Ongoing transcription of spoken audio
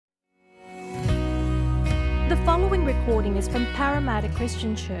recording is from Parramatta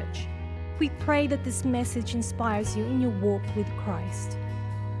Christian Church. We pray that this message inspires you in your walk with Christ.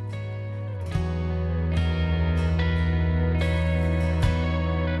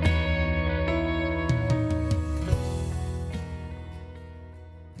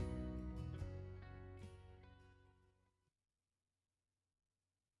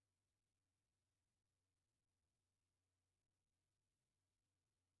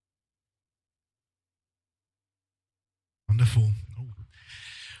 Wonderful.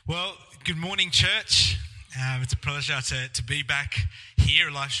 Well, good morning, church. It's a pleasure to be back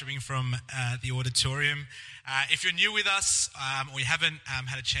here, live streaming from the auditorium. If you're new with us or you haven't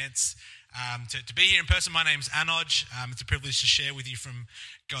had a chance to be here in person, my name's Anoj. It's a privilege to share with you from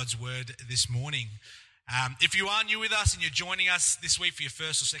God's Word this morning. If you are new with us and you're joining us this week for your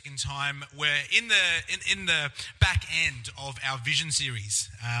first or second time, we're in the back end of our Vision series.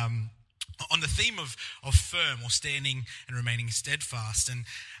 On the theme of firm, or standing and remaining steadfast. And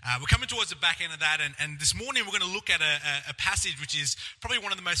we're coming towards the back end of that. And this morning we're going to look at a passage which is probably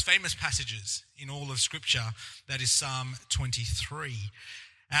one of the most famous passages in all of Scripture. That is Psalm 23.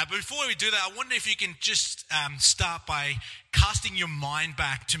 But before we do that, I wonder if you can just start by casting your mind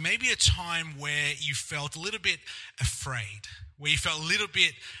back to maybe a time where you felt a little bit afraid, where you felt a little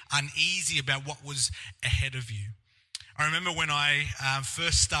bit uneasy about what was ahead of you. I remember when I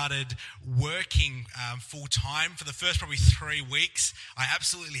first started working full-time for the first probably 3 weeks, I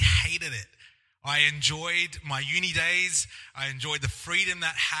absolutely hated it. I enjoyed my uni days. I enjoyed the freedom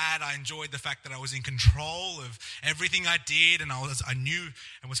that had. I enjoyed the fact that I was in control of everything I did, and I knew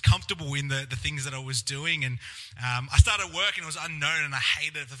and was comfortable in the things that I was doing. And I started work, and it was unknown, and I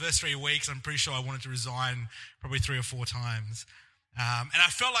hated it. For the first 3 weeks, I'm pretty sure I wanted to resign probably 3 or 4 times. And I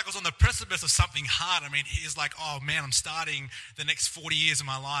felt like I was on the precipice of something hard. I mean, it's like, oh man, I'm starting the next 40 years of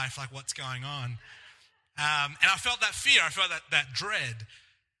my life. Like, what's going on? And I felt that fear. I felt that dread.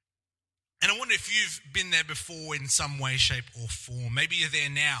 And I wonder if you've been there before in some way, shape, or form. Maybe you're there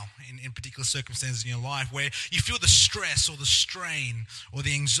now in particular circumstances in your life where you feel the stress or the strain or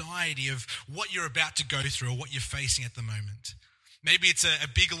the anxiety of what you're about to go through or what you're facing at the moment. Maybe it's a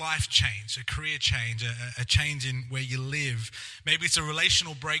big life change, a career change, a change in where you live. Maybe it's a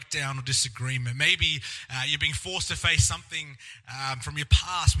relational breakdown or disagreement. Maybe you're being forced to face something from your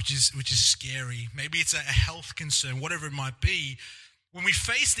past which is scary. Maybe it's a health concern, whatever it might be. When we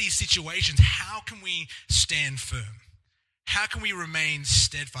face these situations, how can we stand firm? How can we remain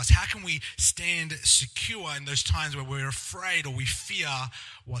steadfast? How can we stand secure in those times where we're afraid or we fear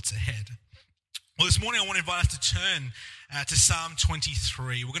what's ahead? Well, this morning I want to invite us to turn to Psalm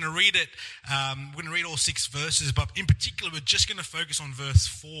 23. We're going to read it. We're going to read all 6 verses, but in particular, we're just going to focus on verse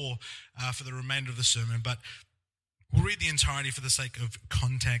 4 for the remainder of the sermon. But we'll read the entirety for the sake of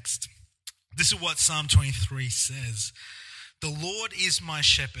context. This is what Psalm 23 says: "The Lord is my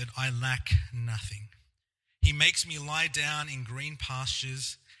shepherd; I lack nothing. He makes me lie down in green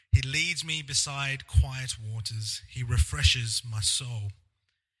pastures. He leads me beside quiet waters. He refreshes my soul.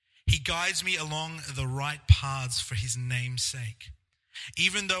 He guides me along the right paths for his name's sake.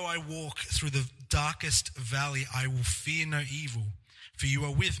 Even though I walk through the darkest valley, I will fear no evil, for you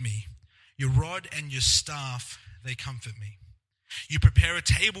are with me. Your rod and your staff, they comfort me. You prepare a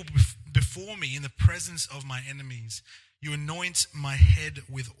table before me in the presence of my enemies. You anoint my head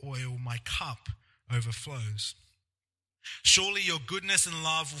with oil, my cup overflows. Surely your goodness and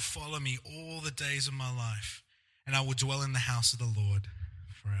love will follow me all the days of my life, and I will dwell in the house of the Lord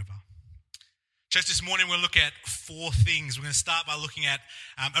forever." Church, this morning we'll look at 4 things. We're going to start by looking at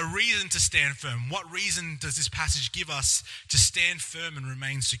a reason to stand firm. What reason does this passage give us to stand firm and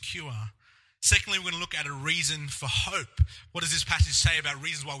remain secure? Secondly, we're going to look at a reason for hope. What does this passage say about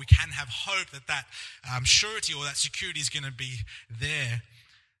reasons why we can have hope that surety or that security is going to be there?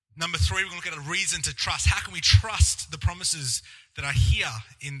 Number 3, we're going to look at a reason to trust. How can we trust the promises that are here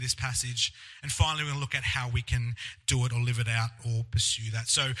in this passage? And finally, we're going to look at how we can do it or live it out or pursue that.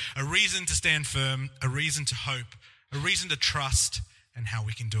 So a reason to stand firm, a reason to hope, a reason to trust, and how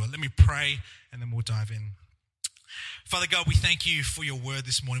we can do it. Let me pray and then we'll dive in. Father God, we thank you for your word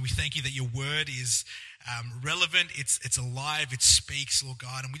this morning. We thank you that your word is relevant, it's alive, it speaks, Lord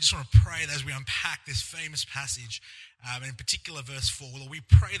God. And we just want to pray that as we unpack this famous passage, and in particular verse 4, Lord, we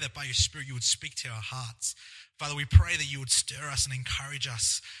pray that by your Spirit you would speak to our hearts. Father, we pray that you would stir us and encourage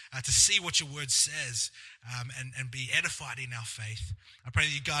us to see what your word says and be edified in our faith. I pray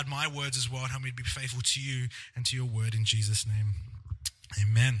that you guard my words as well and help me to be faithful to you and to your word in Jesus' name.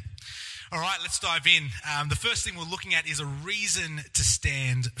 Amen. All right, let's dive in. The first thing we're looking at is a reason to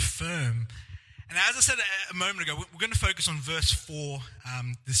stand firm. And as I said a moment ago, we're going to focus on verse 4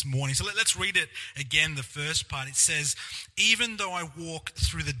 this morning. So let's read it again, the first part. It says, "Even though I walk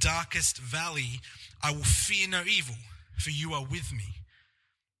through the darkest valley, I will fear no evil, for you are with me."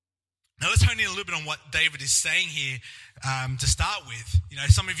 Now let's hone in a little bit on what David is saying here to start with. You know,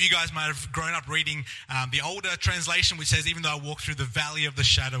 some of you guys might have grown up reading the older translation, which says, "Even though I walk through the valley of the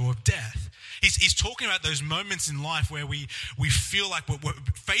shadow of death." He's talking about those moments in life where we feel like we're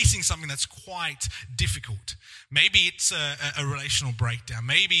facing something that's quite difficult. Maybe it's a relational breakdown.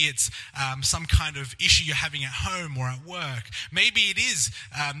 Maybe it's some kind of issue you're having at home or at work. Maybe it is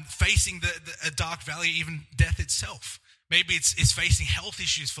facing a dark valley, even death itself. Maybe it's facing health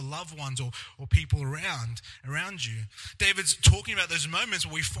issues for loved ones or people around you. David's talking about those moments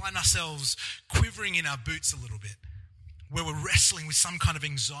where we find ourselves quivering in our boots a little bit, where we're wrestling with some kind of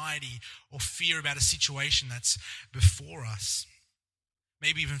anxiety or fear about a situation that's before us,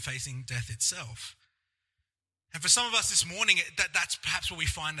 maybe even facing death itself. And for some of us this morning, that's perhaps where we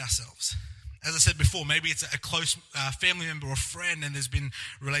find ourselves. As I said before, maybe it's a close family member or friend and there's been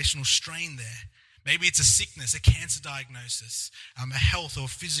relational strain there. Maybe it's a sickness, a cancer diagnosis, a health or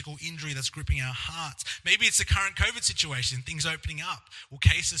physical injury that's gripping our hearts. Maybe it's the current COVID situation, things opening up. Will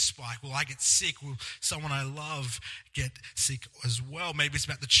cases spike? Will I get sick? Will someone I love get sick as well? Maybe it's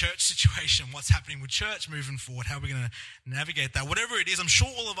about the church situation, what's happening with church moving forward, how are we going to navigate that? Whatever it is, I'm sure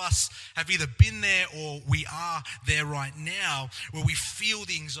all of us have either been there or we are there right now where we feel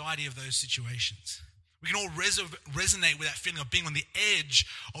the anxiety of those situations. We can all resonate with that feeling of being on the edge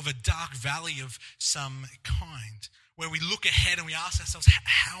of a dark valley of some kind, where we look ahead and we ask ourselves,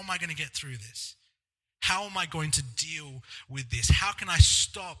 how am I going to get through this? How am I going to deal with this? How can I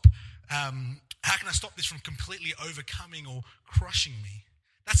stop this from completely overcoming or crushing me?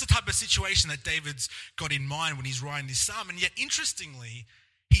 That's the type of situation that David's got in mind when he's writing this psalm. And yet, interestingly,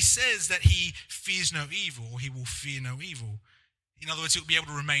 he says that he fears no evil, or he will fear no evil. In other words, he'll be able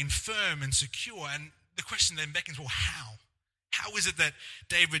to remain firm and secure. And the question then beckons, well, how? How is it that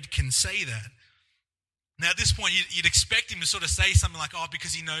David can say that? Now, at this point, you'd expect him to sort of say something like,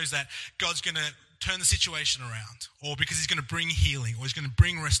 because he knows that God's going to turn the situation around, or because he's going to bring healing, or he's going to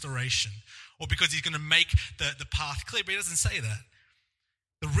bring restoration, or because he's going to make the path clear. But he doesn't say that.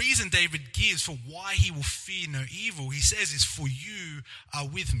 The reason David gives for why he will fear no evil, he says, is "for you are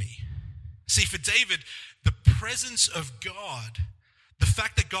with me." See, for David, the presence of God, the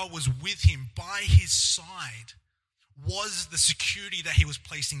fact that God was with him by his side, was the security that he was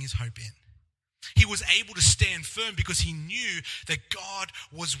placing his hope in. He was able to stand firm because he knew that God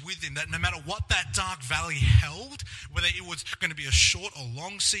was with him, that no matter what that dark valley held, whether it was going to be a short or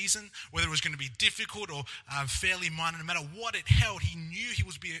long season, whether it was going to be difficult or fairly minor, no matter what it held, he knew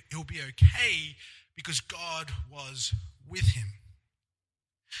he'll be okay because God was with him.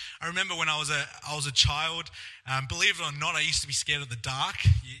 I remember when I was a child, believe it or not, I used to be scared of the dark.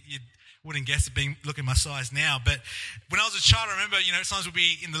 You wouldn't guess it looking at my size now. But when I was a child, I remember, sometimes we'd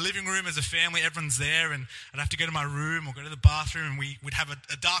be in the living room as a family, everyone's there, and I'd have to go to my room or go to the bathroom, and we'd have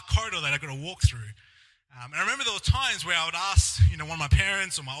a dark corridor that I'd got to walk through. And I remember there were times where I would ask, one of my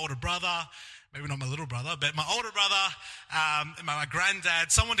parents or my older brother, maybe not my little brother, but my older brother, my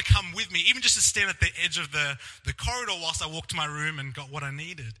granddad, someone to come with me, even just to stand at the edge of the corridor whilst I walked to my room and got what I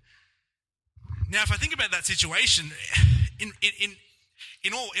needed. Now, if I think about that situation,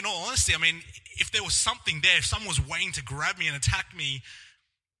 in all honesty, I mean, if there was something there, if someone was waiting to grab me and attack me,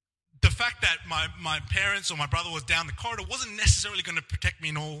 the fact that my parents or my brother was down the corridor wasn't necessarily going to protect me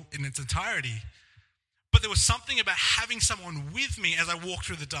in its entirety. But there was something about having someone with me as I walked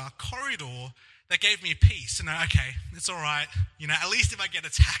through the dark corridor that gave me peace. To know, okay, it's all right. At least if I get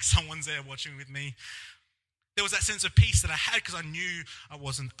attacked, someone's there watching with me. There was that sense of peace that I had because I knew I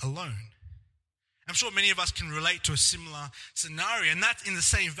wasn't alone. I'm sure many of us can relate to a similar scenario, and that's in the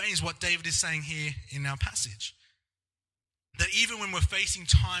same vein as what David is saying here in our passage. That even when we're facing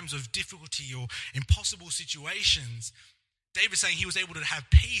times of difficulty or impossible situations, David's saying he was able to have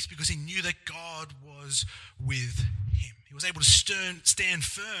peace because he knew that God was with him. He was able to stand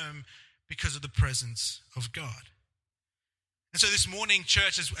firm because of the presence of God. And so this morning,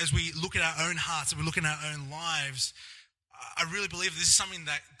 church, as we look at our own hearts and we look at our own lives, I really believe this is something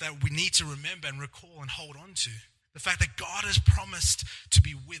that we need to remember and recall and hold on to. The fact that God has promised to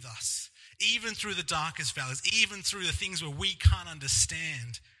be with us, even through the darkest valleys, even through the things where we can't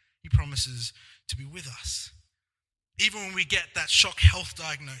understand, he promises to be with us. Even when we get that shock health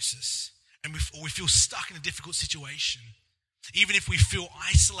diagnosis and we feel stuck in a difficult situation, even if we feel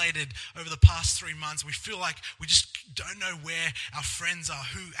isolated over the past 3 months, we feel like we just don't know where our friends are,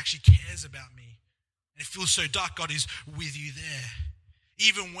 who actually cares about me. And it feels so dark, God is with you there.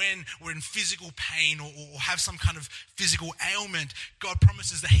 Even when we're in physical pain or have some kind of physical ailment, God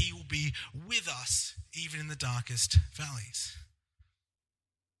promises that he will be with us even in the darkest valleys.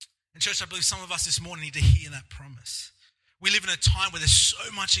 And church, I believe some of us this morning need to hear that promise. We live in a time where there's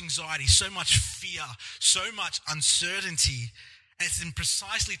so much anxiety, so much fear, so much uncertainty. And it's in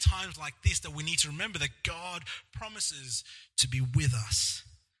precisely times like this that we need to remember that God promises to be with us.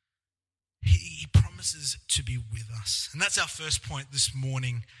 He promises to be with us. And that's our first point this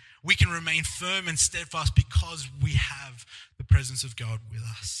morning. We can remain firm and steadfast because we have the presence of God with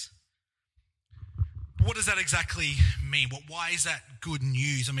us. What does that exactly mean? Why is that good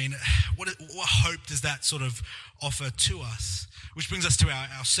news? I mean, what hope does that sort of offer to us? Which brings us to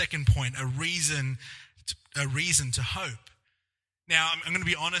our second point, a reason to hope. Now, I'm going to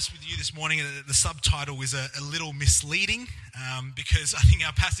be honest with you this morning. The subtitle is a little misleading because I think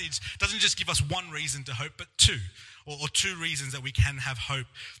our passage doesn't just give us one reason to hope, but two, or two reasons that we can have hope,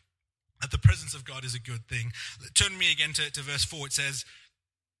 that the presence of God is a good thing. Turn with me again to verse 4. It says,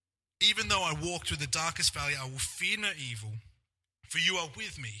 "Even though I walk through the darkest valley, I will fear no evil, for you are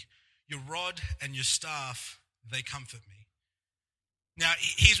with me. Your rod and your staff, they comfort me." Now,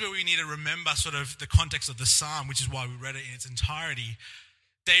 here's where we need to remember sort of the context of the psalm, which is why we read it in its entirety.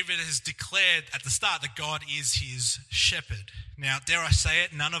 David has declared at the start that God is his shepherd. Now, dare I say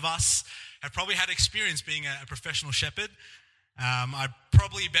it, none of us have probably had experience being a professional shepherd. I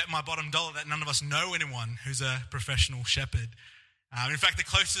probably bet my bottom dollar that none of us know anyone who's a professional shepherd. In fact, the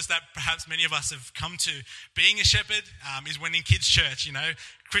closest that perhaps many of us have come to being a shepherd is when in kids' church,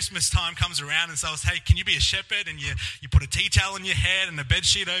 Christmas time comes around and says, "Hey, can you be a shepherd?" And you put a tea towel on your head and a bed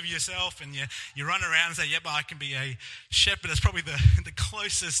sheet over yourself and you run around and say, "Yep, I can be a shepherd." That's probably the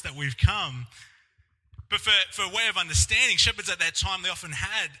closest that we've come. But for a way of understanding, shepherds at that time, they often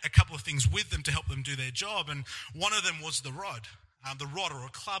had a couple of things with them to help them do their job. And one of them was the rod or a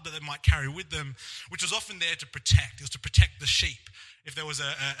club that they might carry with them, which was often there to protect. It was to protect the sheep. If there was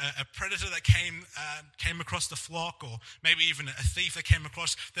a predator that came across the flock, or maybe even a thief that came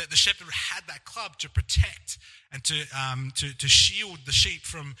across, the shepherd had that club to protect and to shield the sheep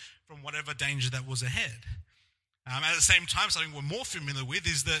from whatever danger that was ahead. At the same time, something we're more familiar with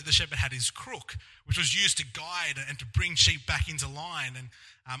is the shepherd had his crook, which was used to guide and to bring sheep back into line. And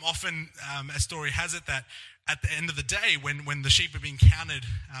often, a story has it that at the end of the day, when the sheep are being counted,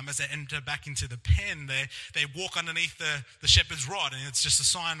 as they enter back into the pen, they walk underneath the shepherd's rod, and it's just a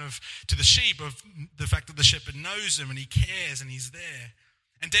sign to the sheep of the fact that the shepherd knows them and he cares and he's there.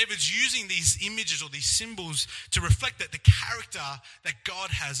 And David's using these images or these symbols to reflect that the character that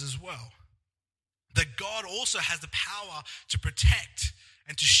God has as well. That God also has the power to protect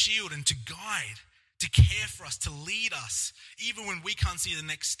and to shield and to guide, to care for us, to lead us, even when we can't see the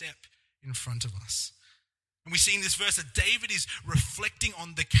next step in front of us. And we see in this verse that David is reflecting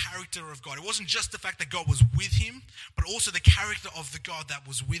on the character of God. It wasn't just the fact that God was with him, but also the character of the God that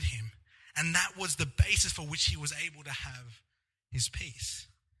was with him. And that was the basis for which he was able to have his peace.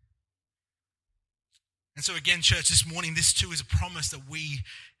 And so again, church, this morning, this too is a promise that we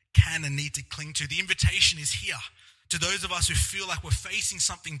can and need to cling to. The invitation is here to those of us who feel like we're facing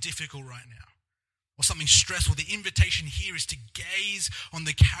something difficult right now or something stressful. The invitation here is to gaze on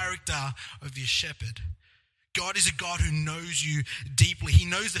the character of your shepherd. God is a God who knows you deeply. He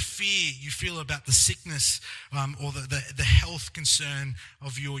knows the fear you feel about the sickness or the health concern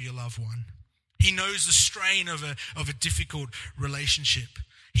of you or your loved one. He knows the strain of a difficult relationship.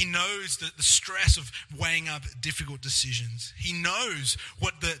 He knows the stress of weighing up difficult decisions. He knows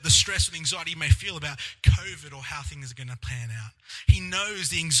what the stress and anxiety you may feel about COVID or how things are going to pan out. He knows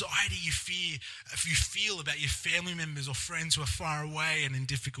the anxiety you feel about your family members or friends who are far away and in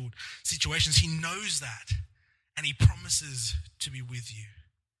difficult situations. He knows that, and he promises to be with you.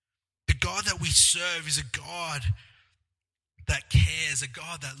 The God that we serve is a God that cares, a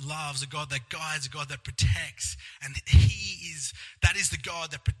God that loves, a God that guides, a God that protects. And that is the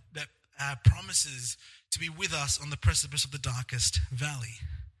God that promises to be with us on the precipice of the darkest valley.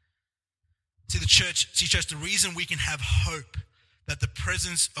 See, church, the reason we can have hope that the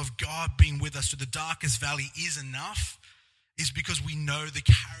presence of God being with us through the darkest valley is enough is because we know the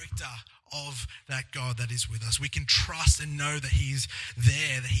character of that God that is with us. We can trust and know that he's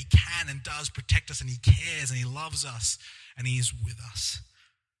there, that he can and does protect us, and he cares and he loves us and he is with us.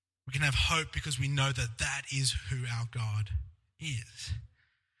 We can have hope because we know that that is who our God is.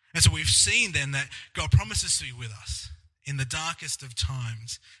 And so we've seen then that God promises to be with us in the darkest of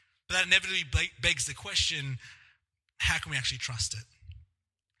times. But that inevitably begs the question, how can we actually trust it?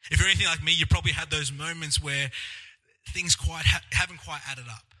 If you're anything like me, you probably had those moments where things haven't quite added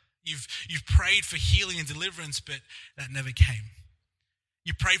up. You've prayed for healing and deliverance, but that never came.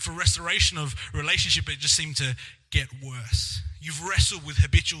 You prayed for restoration of relationship, but it just seemed to get worse. You've wrestled with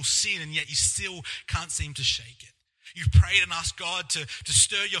habitual sin, and yet you still can't seem to shake it. You've prayed and asked God to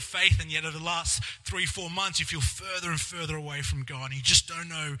stir your faith, and yet over the last 3-4 months, you feel further and further away from God, and you just don't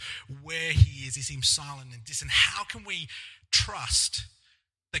know where he is. He seems silent and distant. How can we trust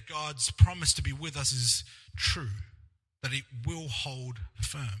that God's promise to be with us is true, that it will hold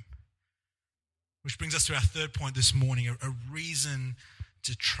firm? Which brings us to our third point this morning, a reason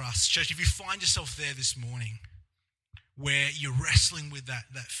to trust. Church, if you find yourself there this morning where you're wrestling with that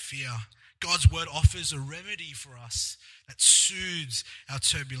fear, God's word offers a remedy for us that soothes our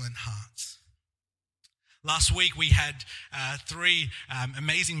turbulent hearts. Last week we had 3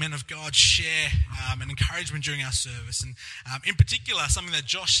 amazing men of God share an encouragement during our service. And in particular, something that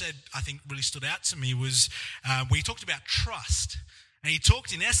Josh said I think really stood out to me was when he talked about trust. And he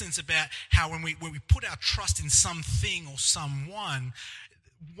talked in essence about how when we put our trust in something or someone,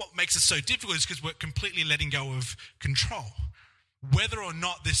 what makes it so difficult is because we're completely letting go of control. Whether or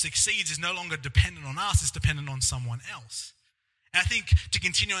not this succeeds is no longer dependent on us, it's dependent on someone else. And I think to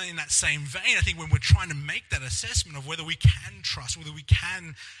continue in that same vein, I think when we're trying to make that assessment of whether we can trust, whether we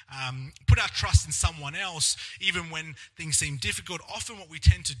can put our trust in someone else, even when things seem difficult, often what we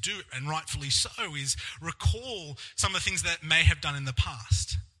tend to do, and rightfully so, is recall some of the things that may have done in the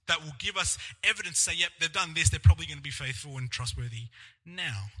past that will give us evidence to say, yep, they've done this, they're probably going to be faithful and trustworthy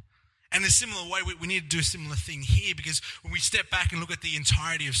now. And in a similar way, we need to do a similar thing here, because when we step back and look at the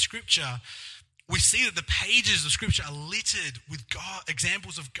entirety of Scripture, we see that the pages of Scripture are littered with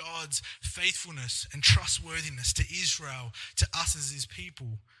examples of God's faithfulness and trustworthiness to Israel, to us as his people.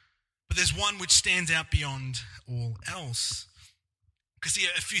 But there's one which stands out beyond all else. Because see,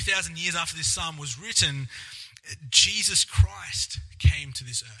 a few thousand years after this psalm was written, Jesus Christ came to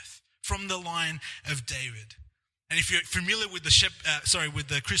this earth from the line of David. And if you're familiar with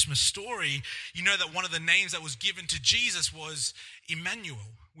the Christmas story, you know that one of the names that was given to Jesus was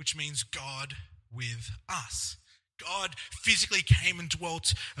Emmanuel, which means God with us. God physically came and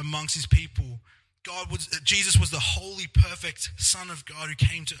dwelt amongst his people. Jesus was the holy, perfect Son of God who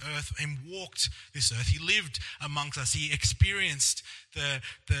came to earth and walked this earth. He lived amongst us. He experienced the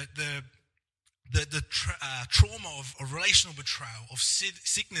trauma of relational betrayal, of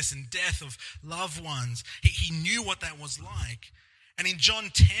sickness and death of loved ones. He knew what that was like. And in John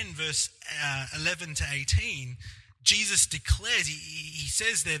 10, verse 11 to 18, Jesus declares, he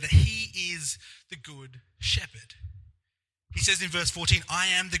says there that he is the good shepherd. He says in verse 14, I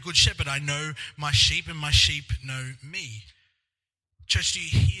am the good shepherd. I know my sheep and my sheep know me. Church, do you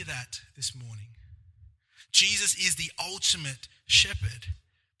hear that this morning? Jesus is the ultimate shepherd,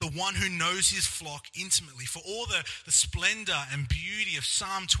 the one who knows his flock intimately. For all the splendor and beauty of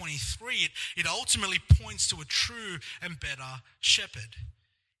Psalm 23, it ultimately points to a true and better shepherd.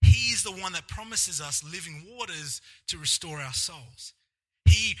 He's the one that promises us living waters to restore our souls.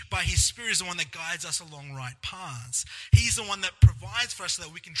 He, by his Spirit, is the one that guides us along right paths. He's the one that provides for us so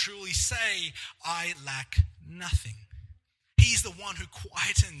that we can truly say, I lack nothing. He's the one who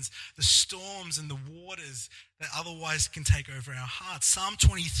quietens the storms and the waters that otherwise can take over our hearts. Psalm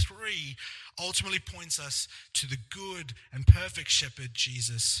 23 ultimately points us to the good and perfect shepherd,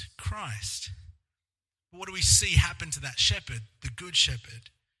 Jesus Christ. But what do we see happen to that shepherd, the good shepherd?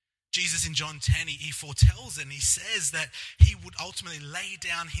 Jesus in John 10, he foretells it, and he says that he would ultimately lay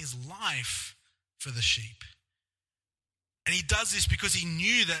down his life for the sheep. And he does this because he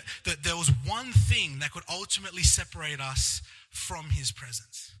knew that there was one thing that could ultimately separate us from his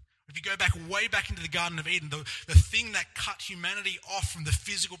presence. If you go way back into the Garden of Eden, the thing that cut humanity off from the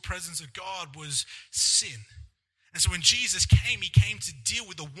physical presence of God was sin. And so when Jesus came, he came to deal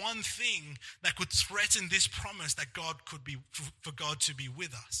with the one thing that could threaten this promise that for God to be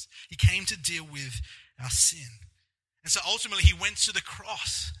with us. He came to deal with our sin. And so ultimately he went to the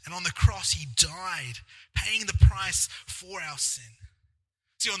cross, and on the cross he died, paying the price for our sin.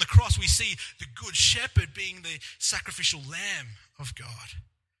 See, on the cross we see the good shepherd being the sacrificial lamb of God.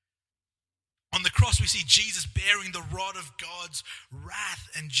 On the cross we see Jesus bearing the rod of God's wrath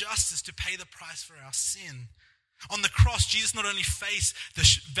and justice to pay the price for our sin. On the cross, Jesus not only faced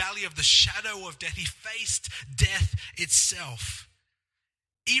the valley of the shadow of death, he faced death itself.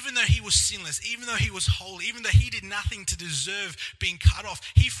 Even though he was sinless, even though he was holy, even though he did nothing to deserve being cut off,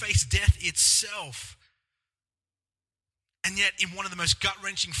 he faced death itself. And yet, in one of the most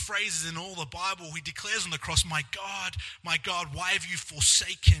gut-wrenching phrases in all the Bible, he declares on the cross, my God, why have you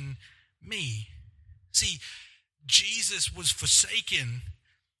forsaken me? See, Jesus was forsaken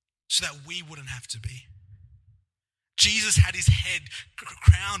so that we wouldn't have to be. Jesus had his head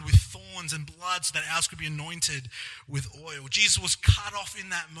crowned with thorns and blood so that ours could be anointed with oil. Jesus was cut off in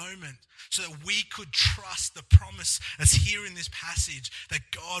that moment so that we could trust the promise that's here in this passage that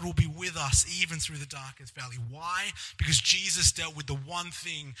God will be with us even through the darkest valley. Why? Because Jesus dealt with the one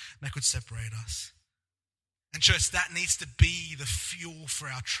thing that could separate us. And church, that needs to be the fuel for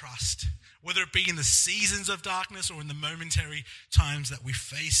our trust, whether it be in the seasons of darkness or in the momentary times that we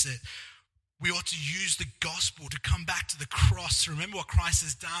face it. We ought to use the gospel to come back to the cross, to remember what Christ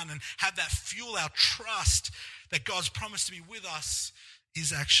has done and have that fuel our trust that God's promise to be with us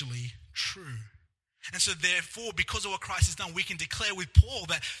is actually true. And so therefore, because of what Christ has done, we can declare with Paul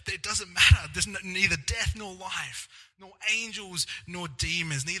that it doesn't matter. There's neither death nor life, nor angels nor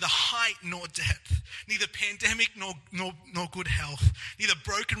demons, neither height nor depth, neither pandemic nor good health, neither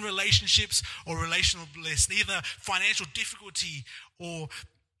broken relationships or relational bliss, neither financial difficulty or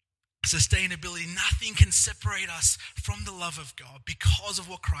sustainability. Nothing can separate us from the love of God because of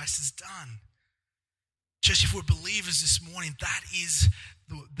what Christ has done. Church, if we're believers this morning, that is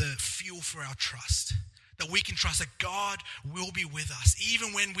the fuel for our trust. That we can trust that God will be with us.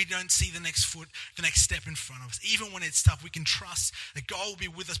 Even when we don't see the next step in front of us. Even when it's tough, we can trust that God will be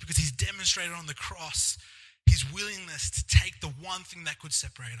with us because he's demonstrated on the cross his willingness to take the one thing that could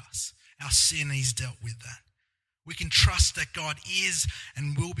separate us. Our sin, he's dealt with that. We can trust that God is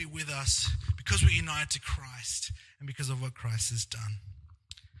and will be with us because we're united to Christ and because of what Christ has done.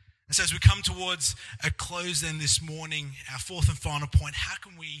 And so as we come towards a close then this morning, our fourth and final point, how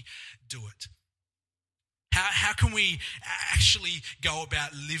can we do it? How can we actually go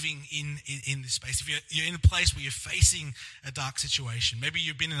about living in this space? If you're in a place where you're facing a dark situation, maybe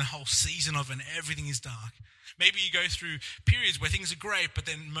you've been in a whole season of and everything is dark. Maybe you go through periods where things are great, but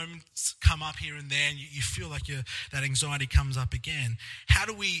then moments come up here and there and you feel like that anxiety comes up again. How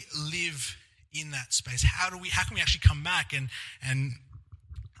do we live in that space? How can we actually come back and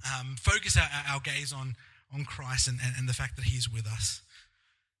focus our gaze on Christ and the fact that he's with us?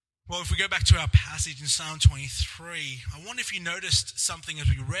 Well, if we go back to our passage in Psalm 23, I wonder if you noticed something as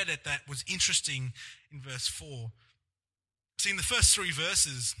we read it that was interesting in verse 4. See, in the first three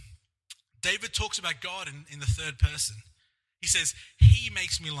verses, David talks about God in the third person. He says, he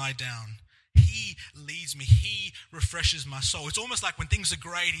makes me lie down. He leads me. He refreshes my soul. It's almost like when things are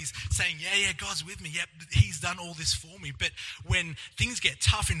great, he's saying, yeah, God's with me. Yep, he's done all this for me. But when things get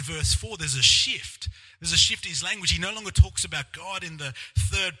tough in verse 4, there's a shift. There's a shift in his language. He no longer talks about God in the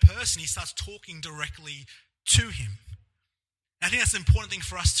third person. He starts talking directly to him. I think that's an important thing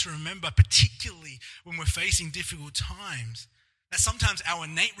for us to remember, particularly when we're facing difficult times, that sometimes our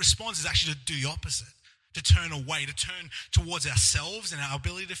innate response is actually to do the opposite. To turn away, to turn towards ourselves and our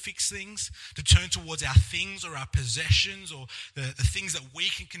ability to fix things, to turn towards our things or our possessions or the things that we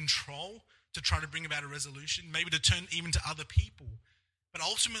can control to try to bring about a resolution, maybe to turn even to other people. But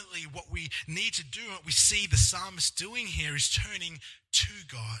ultimately what we need to do, what we see the psalmist doing here is turning to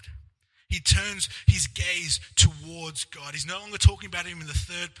God. He turns his gaze towards God. He's no longer talking about him in the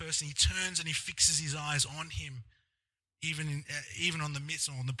third person. He turns and he fixes his eyes on him. Even on the midst,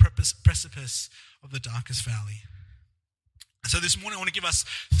 on the precipice of the darkest valley. So this morning I want to give us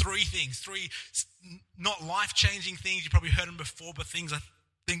three not life-changing things, you probably heard them before, but things I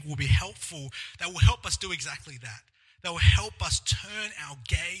think will be helpful, that will help us do exactly that. That will help us turn our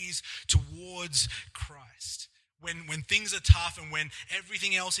gaze towards Christ. When things are tough and when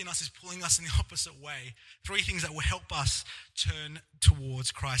everything else in us is pulling us in the opposite way, three things that will help us turn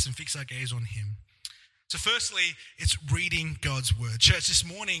towards Christ and fix our gaze on him. So firstly, it's reading God's word. Church, this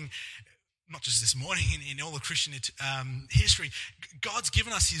morning, not just this morning, in all of Christian history, God's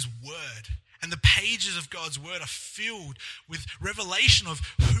given us his word. And the pages of God's word are filled with revelation of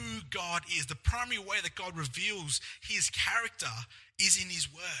who God is. The primary way that God reveals his character is in his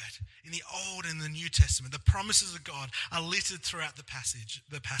word, in the Old and the New Testament. The promises of God are littered throughout the passages.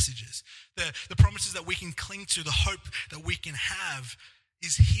 The promises that we can cling to, the hope that we can have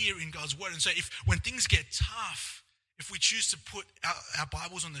is here in God's word. And so when things get tough, if we choose to put our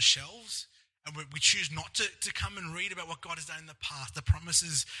Bibles on the shelves and we choose not to come and read about what God has done in the past, the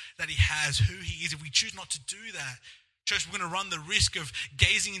promises that he has, who he is, if we choose not to do that, church, we're going to run the risk of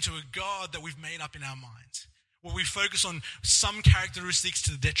gazing into a God that we've made up in our minds, where we focus on some characteristics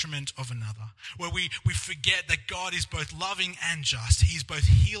to the detriment of another, where we forget that God is both loving and just. He's both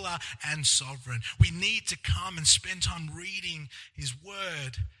healer and sovereign. We need to come and spend time reading his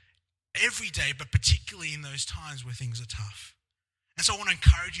word every day, but particularly in those times where things are tough. And so I want to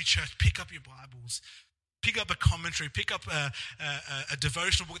encourage you, church, pick up your Bibles, Pick up a commentary, pick up a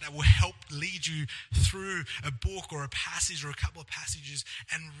devotional book that will help lead you through a book or a passage or a couple of passages,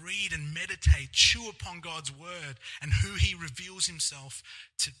 and read and meditate, chew upon God's word and who he reveals himself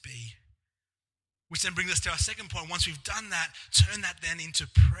to be. Which then brings us to our second point. Once we've done that, turn that then into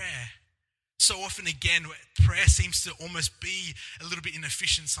prayer. So often again, prayer seems to almost be a little bit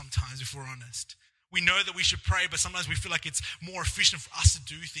inefficient sometimes, if we're honest. We know that we should pray, but sometimes we feel like it's more efficient for us to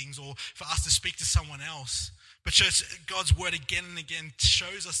do things or for us to speak to someone else. But church, God's word again and again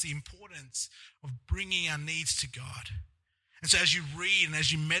shows us the importance of bringing our needs to God. And so as you read and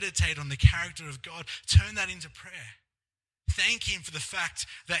as you meditate on the character of God, turn that into prayer. Thank him for the fact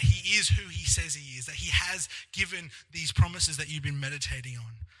that he is who he says he is, that he has given these promises that you've been meditating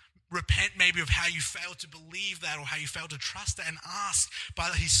on. Repent maybe of how you failed to believe that or how you failed to trust that, and ask by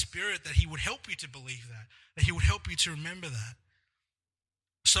his Spirit that he would help you to believe that he would help you to remember that.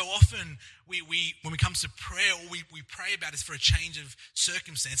 So often we when it comes to prayer, all we pray about is for a change of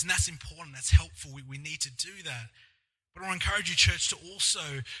circumstance, and that's important, that's helpful, we need to do that. But I want to encourage you, church, to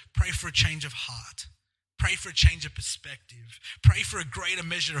also pray for a change of heart. Pray for a change of perspective. Pray for a greater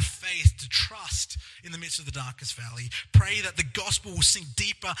measure of faith to trust in the midst of the darkest valley. Pray that the gospel will sink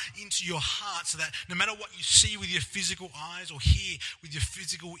deeper into your heart so that no matter what you see with your physical eyes or hear with your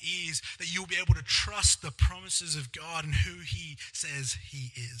physical ears, that you'll be able to trust the promises of God and who he says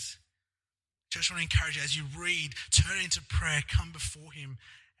he is. Church, I want to encourage you, as you read, turn it into prayer, come before him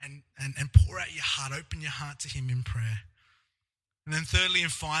and pour out your heart, open your heart to him in prayer. And then thirdly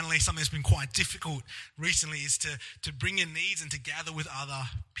and finally, something that's been quite difficult recently is to bring your needs and to gather with other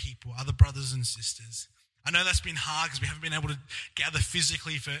people, other brothers and sisters. I know that's been hard because we haven't been able to gather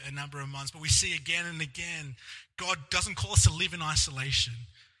physically for a number of months, but we see again and again, God doesn't call us to live in isolation.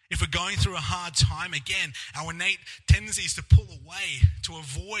 If we're going through a hard time, again, our innate tendency is to pull away, to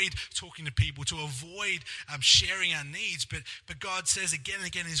avoid talking to people, to avoid sharing our needs. But God says again and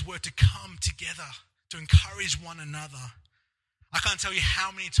again in his word to come together, to encourage one another. I can't tell you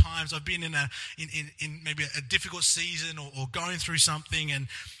how many times I've been in maybe a difficult season or going through something, and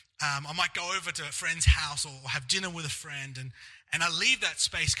I might go over to a friend's house or have dinner with a friend, and I leave that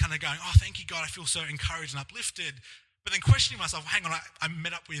space kind of going, oh, thank you, God, I feel so encouraged and uplifted. But then questioning myself, hang on, I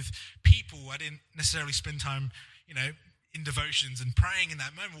met up with people. I didn't necessarily spend time, in devotions and praying in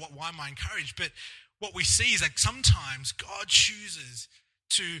that moment. Why am I encouraged? But what we see is that sometimes God chooses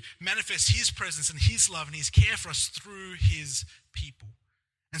to manifest his presence and his love and his care for us through his people.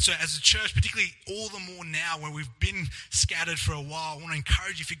 And so as a church, particularly all the more now where we've been scattered for a while, I want to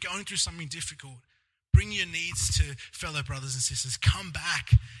encourage you, if you're going through something difficult, bring your needs to fellow brothers and sisters. Come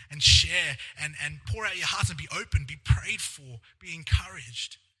back and share and pour out your hearts and be open, be prayed for, be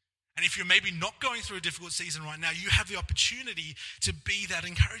encouraged. And if you're maybe not going through a difficult season right now, you have the opportunity to be that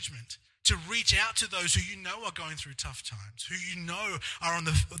encouragement, to reach out to those who you know are going through tough times, who you know are on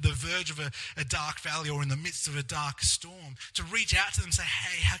the verge of a dark valley or in the midst of a dark storm, to reach out to them and say,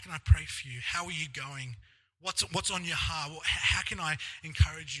 hey, how can I pray for you? How are you going? What's on your heart? How can I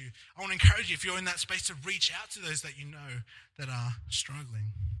encourage you? I want to encourage you, if you're in that space, to reach out to those that you know that are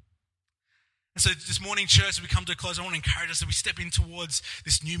struggling. And so this morning, church, as we come to a close, I want to encourage us as we step in towards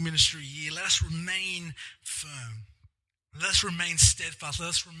this new ministry year. Let us remain firm. Let us remain steadfast. Let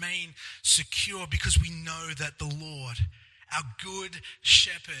us remain secure, because we know that the Lord, our good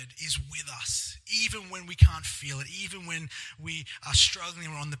shepherd, is with us, even when we can't feel it, even when we are struggling,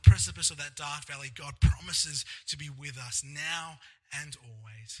 we're on the precipice of that dark valley. God promises to be with us now and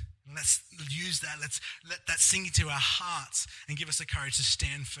always. And let's use that. Let's let that sink into our hearts and give us the courage to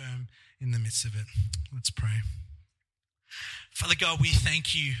stand firm in the midst of it. Let's pray. Father God, we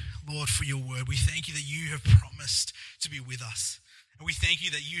thank you, Lord, for your word. We thank you that you have promised to be with us. And we thank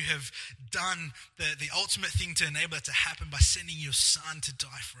you that you have done the ultimate thing to enable that to happen by sending your Son to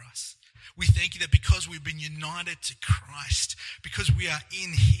die for us. We thank you that because we've been united to Christ, because we are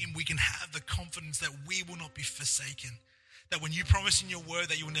in him, we can have the confidence that we will not be forsaken. That when you promise in your word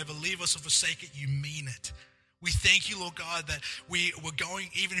that you will never leave us or forsake it, you mean it. We thank you, Lord God, that we're going,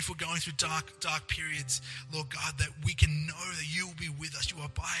 even if we're going through dark periods, Lord God, that we can know that you will be with us. You are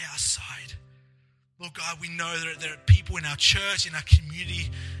by our side. Lord God, we know that there are people in our church, in our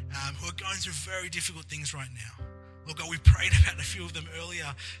community, who are going through very difficult things right now. Lord God, we prayed about a few of them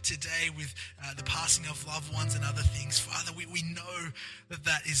earlier today with the passing of loved ones and other things. Father, we know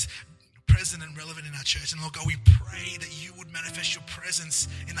that is present and relevant in our church. And Lord God, we pray that you would manifest your presence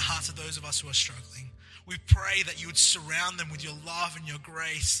in the hearts of those of us who are struggling. We pray that you would surround them with your love and your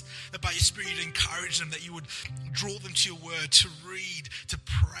grace, that by your Spirit you'd encourage them, that you would draw them to your word, to read, to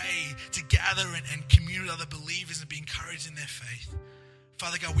pray, to gather and commune with other believers and be encouraged in their faith.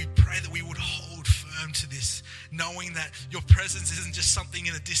 Father God, we pray that we would hold firm to this, knowing that your presence isn't just something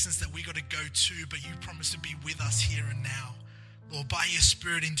in the distance that we got to go to, but you promise to be with us here and now. Lord, by your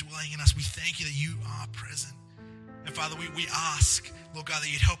Spirit indwelling in us, we thank you that you are present. And Father, we ask, Lord God,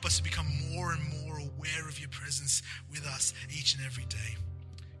 that you'd help us to become more and more aware of your presence with us each and every day.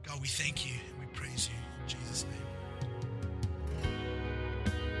 God, we thank you and we praise you in Jesus' name.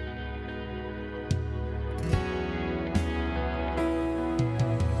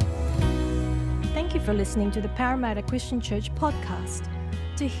 Thank you for listening to the Parramatta Christian Church podcast.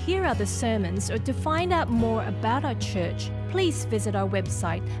 To hear other sermons or to find out more about our church, please visit our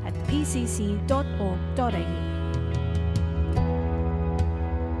website at pcc.org.au.